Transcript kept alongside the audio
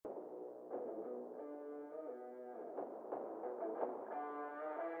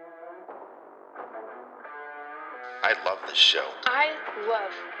I love this show. I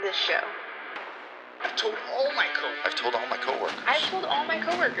love this show. I've told all my coworkers. I've told all my coworkers. I've told all my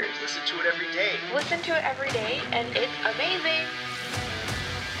coworkers. Listen to it every day. Listen to it every day, and it's amazing.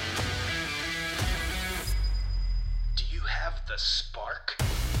 Do you have the spark?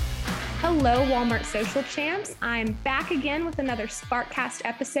 Hello, Walmart Social Champs. I'm back again with another Sparkcast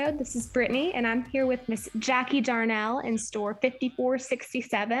episode. This is Brittany, and I'm here with Miss Jackie Darnell in store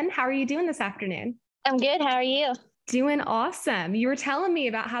 5467. How are you doing this afternoon? I'm good. How are you? Doing awesome. You were telling me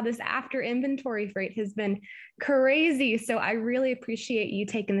about how this after inventory freight has been crazy. So I really appreciate you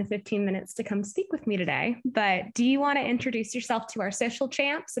taking the 15 minutes to come speak with me today. But do you want to introduce yourself to our social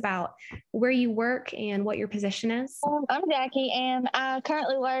champs about where you work and what your position is? I'm Jackie, and I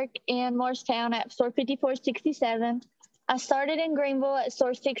currently work in Morristown at store 5467. I started in Greenville at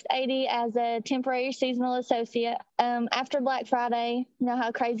store 680 as a temporary seasonal associate. After Black Friday, you know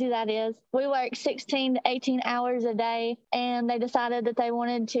how crazy that is. We work 16 to 18 hours a day, and they decided that they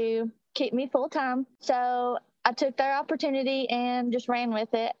wanted to keep me full time. So I took their opportunity and just ran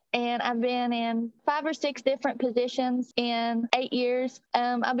with it. And I've been in 5 or 6 different positions in 8 years.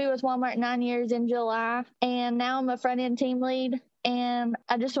 I'll be with Walmart 9 years in July, and now I'm a front-end team lead. And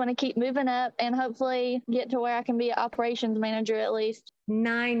I just want to keep moving up and hopefully get to where I can be an operations manager at least.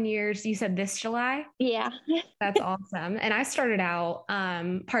 9 years, you said this July? Yeah. That's awesome. And I started out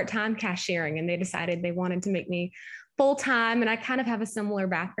part-time cashiering, and they decided they wanted to make me full-time. And I kind of have a similar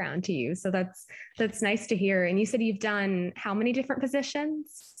background to you. So that's nice to hear. And you said you've done how many different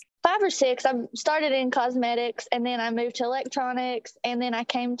positions? 5 or 6. I started in cosmetics, and then I moved to electronics, and then I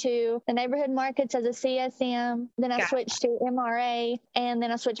came to the neighborhood markets as a CSM. Then I switched to MRA, and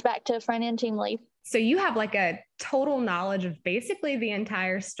then I switched back to front-end team lead. So you have like a total knowledge of basically the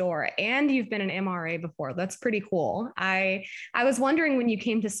entire store, and you've been an MRA before. That's pretty cool. I was wondering when you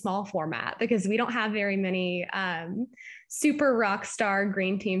came to small format, because we don't have very many super rock star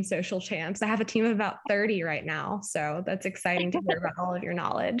green team social champs. I have a team of about 30 right now. So that's exciting to hear about all of your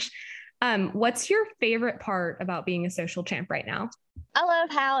knowledge. What's your favorite part about being a social champ right now? I love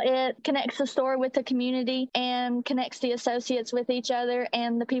how it connects the store with the community and connects the associates with each other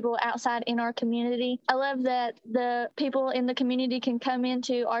and the people outside in our community. I love that the people in the community can come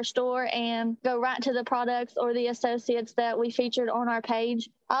into our store and go right to the products or the associates that we featured on our page.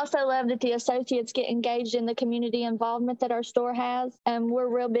 I also love that the associates get engaged in the community involvement that our store has.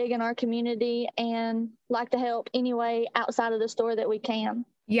 We're real big in our community and like to help any way outside of the store that we can.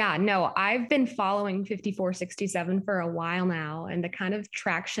 Yeah, no, I've been following 5467 for a while now, and the kind of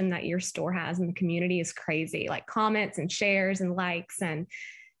traction that your store has in the community is crazy, like comments and shares and likes. And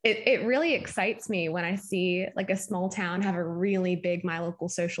it really excites me when I see like a small town have a really big My Local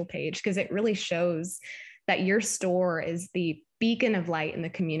Social page, because it really shows that your store is the beacon of light in the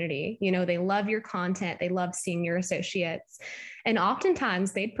community. You know, they love your content. They love seeing your associates. And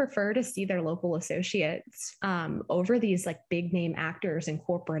oftentimes they'd prefer to see their local associates over these like big name actors and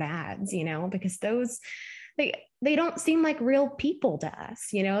corporate ads, you know, because those, they don't seem like real people to us.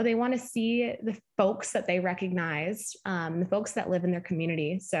 You know, they want to see the folks that they recognize, the folks that live in their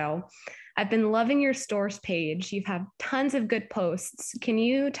community. So I've been loving your store's page. You've had tons of good posts. Can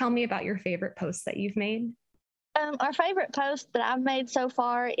you tell me about your favorite posts that you've made? Our favorite post that I've made so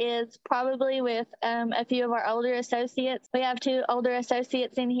far is probably with a few of our older associates. We have 2 older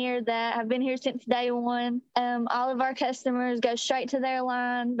associates in here that have been here since day one. All of our customers go straight to their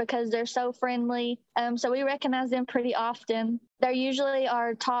line because they're so friendly. So we recognize them pretty often. They're usually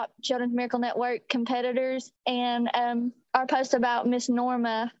our top Children's Miracle Network competitors. And our post about Miss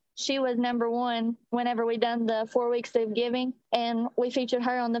Norma, she was number 1 whenever we done the 4 weeks of giving, and we featured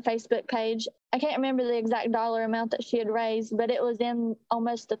her on the Facebook page. I can't remember the exact dollar amount that she had raised, but it was in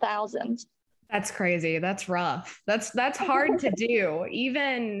almost the thousands. That's crazy. That's rough. That's hard to do.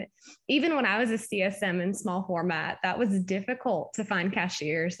 Even when I was a CSM in small format, that was difficult to find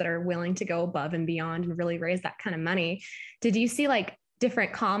cashiers that are willing to go above and beyond and really raise that kind of money. Did you see like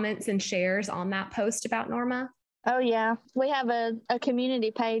different comments and shares on that post about Norma? Oh, yeah. We have a community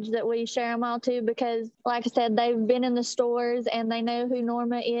page that we share them all to because, like I said, they've been in the stores and they know who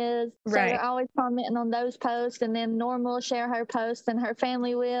Norma is. So right. They're always commenting on those posts, and then Norma will share her posts and her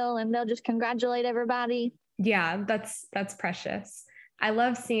family will, and they'll just congratulate everybody. Yeah, that's precious. I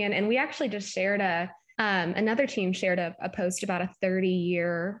love seeing, and we actually just shared another team shared a post about a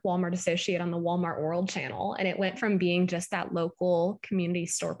 30-year Walmart associate on the Walmart World channel. And it went from being just that local community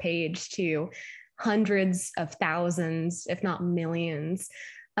store page to hundreds of thousands, if not millions,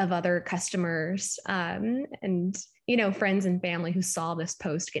 of other customers and, you know, friends and family who saw this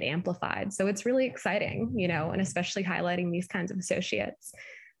post get amplified. So it's really exciting, you know, and especially highlighting these kinds of associates.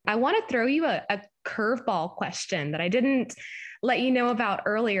 I want to throw you a curveball question that I didn't let you know about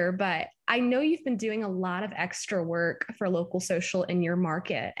earlier, but I know you've been doing a lot of extra work for local social in your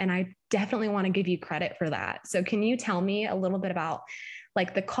market, and I definitely want to give you credit for that. So can you tell me a little bit about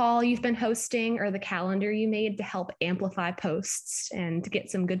like the call you've been hosting or the calendar you made to help amplify posts and to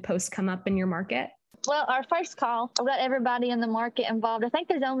get some good posts come up in your market? Well, our first call, I've got everybody in the market involved. I think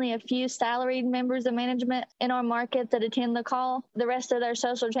there's only a few salaried members of management in our market that attend the call. The rest of their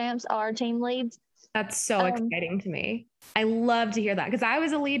social champs are team leads. That's so exciting to me. I love to hear that because I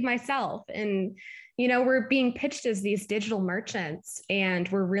was a lead myself, and we're being pitched as these digital merchants, and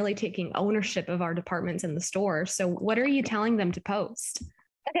we're really taking ownership of our departments in the store. So what are you telling them to post?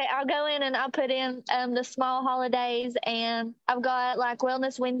 Okay, I'll go in and I'll put in the small holidays, and I've got like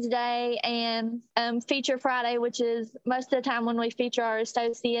Wellness Wednesday and Feature Friday, which is most of the time when we feature our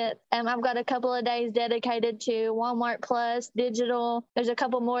associate. I've got a couple of days dedicated to Walmart Plus, digital. There's a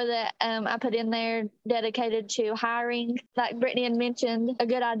couple more that I put in there dedicated to hiring. Like Brittany had mentioned, a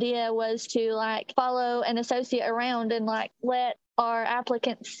good idea was to like follow an associate around and like let our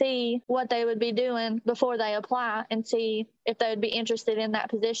applicants see what they would be doing before they apply and see if they would be interested in that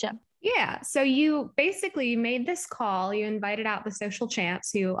position. Yeah. So you basically made this call, you invited out the social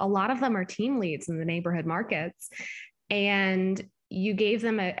champs, who a lot of them are team leads in the neighborhood markets, and you gave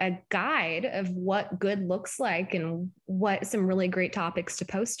them a guide of what good looks like and what some really great topics to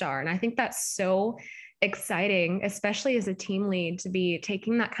post are. And I think that's so exciting, especially as a team lead, to be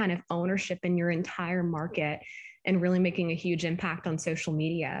taking that kind of ownership in your entire market and really making a huge impact on social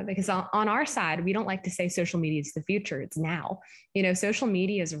media. Because on our side, we don't like to say social media is the future, it's now. Social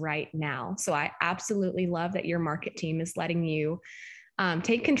media is right now. So I absolutely love that your market team is letting you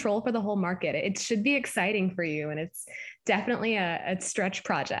take control for the whole market. It should be exciting for you, and it's definitely a stretch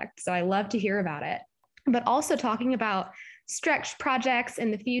project. So I love to hear about it. But also talking about stretch projects in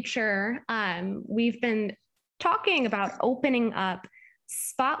the future, we've been talking about opening up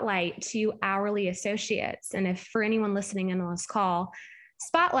Spotlight to hourly associates. And if for anyone listening in on this call,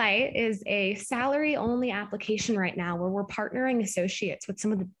 Spotlight is a salary only application right now where we're partnering associates with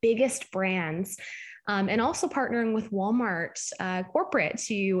some of the biggest brands, and also partnering with Walmart corporate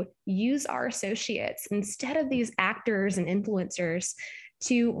to use our associates instead of these actors and influencers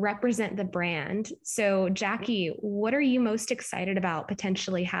to represent the brand. So Jackie, what are you most excited about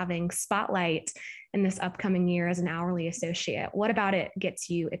potentially having Spotlight in this upcoming year as an hourly associate? What about it gets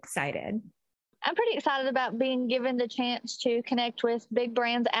you excited? I'm pretty excited about being given the chance to connect with big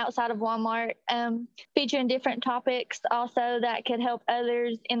brands outside of Walmart, featuring different topics also that could help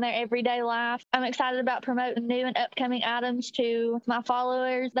others in their everyday life. I'm excited about promoting new and upcoming items to my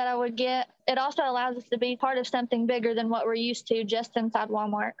followers that I would get. It also allows us to be part of something bigger than what we're used to just inside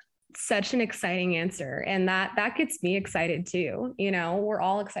Walmart. Such an exciting answer. And that gets me excited too. We're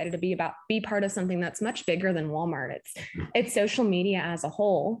all excited to be part of something that's much bigger than Walmart. It's social media as a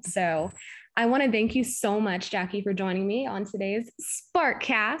whole. So I want to thank you so much, Jackie, for joining me on today's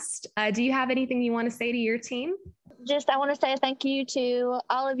Sparkcast. Do you have anything you want to say to your team? I want to say thank you to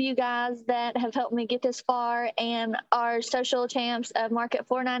all of you guys that have helped me get this far, and our social champs of Market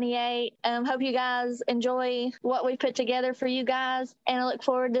 498. Hope you guys enjoy what we put together for you guys, and I look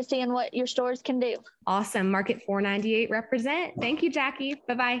forward to seeing what your stores can do. Awesome. Market 498 represent. Thank you, Jackie.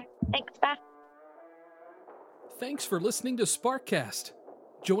 Bye-bye. Thanks. Bye. Thanks for listening to Sparkcast.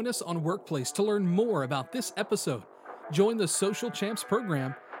 Join us on Workplace to learn more about this episode. Join the Social Champs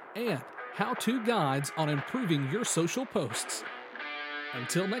program and how-to guides on improving your social posts.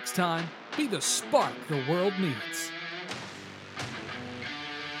 Until next time, be the spark the world needs.